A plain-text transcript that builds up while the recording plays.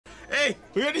Hey,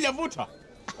 huyo ni Nyabuto.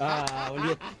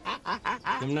 Uliye.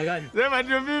 Namna gani? Sema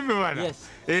ndio mimi bwana. Yes.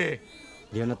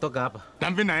 Ndio natoka hapa.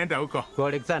 Nambi naenda huko. Kwa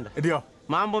Alexander. Ndio.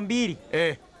 Mambo mbili.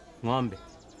 Ng'ombe.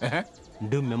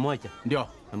 Ndume moja. Ndio.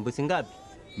 Mbuzi ngapi?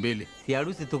 2. Si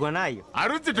harusi tuko nayo.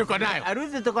 Harusi tuko nayo.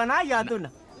 Harusi tuko nayo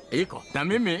hatuna. Iko. Na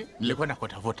mimi nilikuwa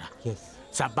nakutafuta. Yes.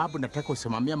 Sababu nataka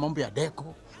usimamia mambo ya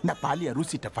deko na pahali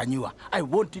harusi itafanywa. I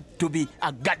want it to be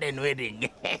a garden wedding.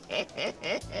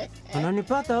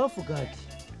 Unanipata hofu gani?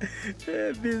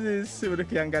 This is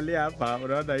ukiangalia hapa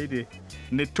unaona hili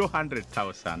ni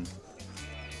 200,000.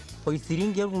 Kwa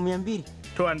shilingi 200,000.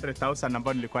 200,000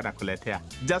 ambayo nilikuwa nakuletea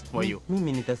just for you.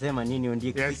 Mimi nitasema nini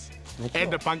ondie? Yes.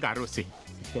 Enda panga harusi.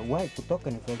 Why kutoka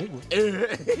ni karibu?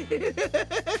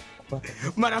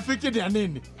 Marafiki ni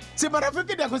nini? Si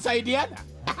marafiki ni kusaidiana.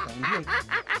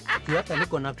 Hata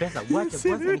niko na pesa. Wacha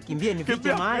kwanza nikimbie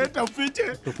nifiche mahali. Hata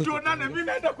ufiche. Tuonane, mimi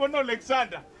naenda kuona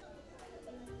Alexander.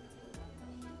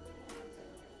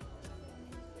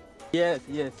 Yes.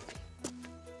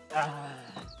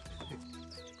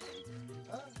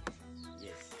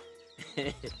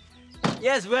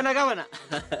 Yes, bwana gavana.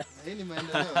 Hii ni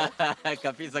maendeleo.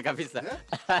 Kabisa.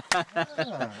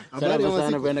 Habari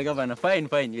sana bwana gavana.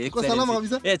 Fine. Uko salama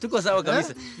kabisa? Tuko sawa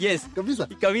kabisa. Yes.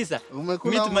 Kabisa.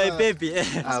 Meet my baby.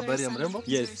 Habari ya mrembo?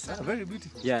 Yes. Very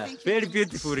beautiful. Yeah, very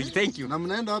beautiful. Thank you. Na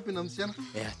mnaenda wapi na msichana?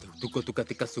 Tuko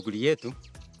katika shughuli yetu.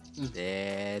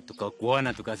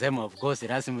 Tukakuona tukasema of course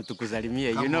lazima tukusalimie,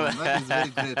 you know. That is very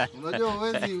great. Unajua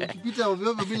huwezi ukipita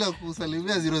ovyo bila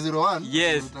kusalimia 001.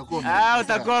 Yes.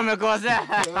 Utakuwa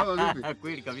umekosea.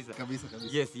 Kweli kabisa.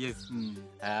 Yes.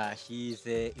 She is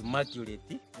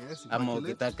immaculate. Yes, ama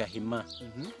ukitaka Hima.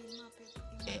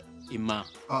 Ima.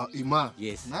 Ima.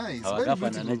 Yes. Nice. Very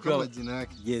beautiful kama jina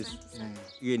yake. Yes.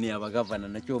 Hiyo ni abagavana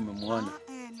najua umemwona.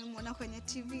 Nimemwona kwenye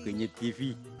TV. Kwenye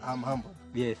TV. I'm humble.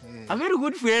 Yes. A very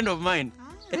good friend of mine.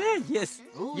 Yes.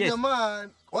 Jamaa,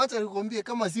 wacha nikwambie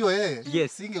kama sio yeye.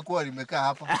 Yes. Singekuwa nimekaa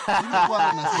hapa.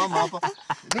 Singekuwa nasimama hapa.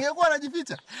 Ningekuwa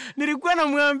najificha. Nilikuwa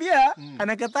namwambia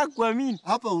anakataa kuamini.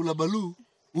 Hapa Hullabaloo,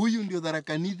 huyu ndio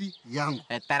dharakanidhi yangu.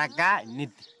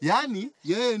 Dharakanidhi. Yaani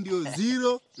yeye ndio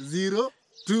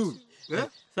 002.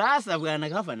 Sasa bwana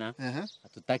gavana,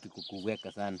 hatutaki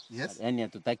kukuweka sana. Yes. Yaani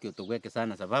hatutaki utuweke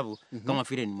sana sababu kama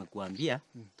vile nimekuambia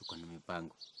tuko na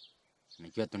mipango.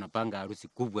 Najua tunapanga harusi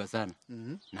kubwa sana.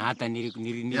 Na hata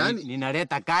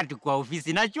ninaleta kati kwa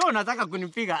ofisi. Najua unataka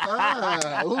kunipiga.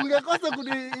 Ungekosa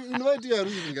kuni-invite ya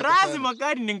harusi ningekosa. Lazima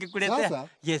kadi ningekuletea. Sasa,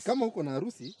 yes. Kama uko na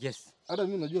harusi, yes. Hata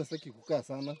mimi najua sitaki kukaa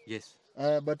sana. Yes.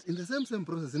 But in the same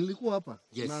process nilikuwa hapa.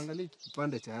 Yes. Naangalia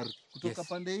kipande cha ardhi kutoka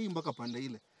pande hii mpaka pande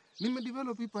ile.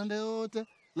 Nimedevelop hii pande yote,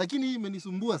 lakini hii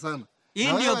imenisumbua sana.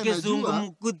 Hii ndio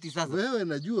kizungumkuti sasa. Wewe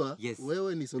najua,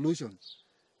 wewe ni solution.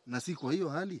 Na si kwa hiyo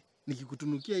hali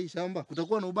nikikutunukia hii shamba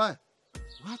kutakuwa na ubaya.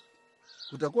 What?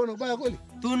 Kutakuwa na ubaya kweli?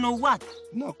 To know what?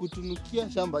 Na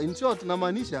kutunukia shamba. In short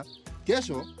namaanisha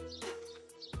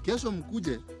kesho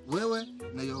mkuje wewe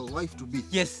na your wife to be.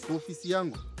 Yes. Kwa ofisi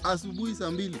yangu asubuhi saa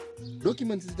 2.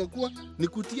 Documents zitakuwa ni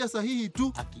kutia sahihi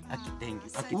tu. Thank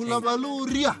you. Hullabaloo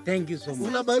ria. Thank you so much.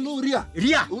 Hullabaloo ria.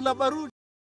 Ria. Hullabaloo.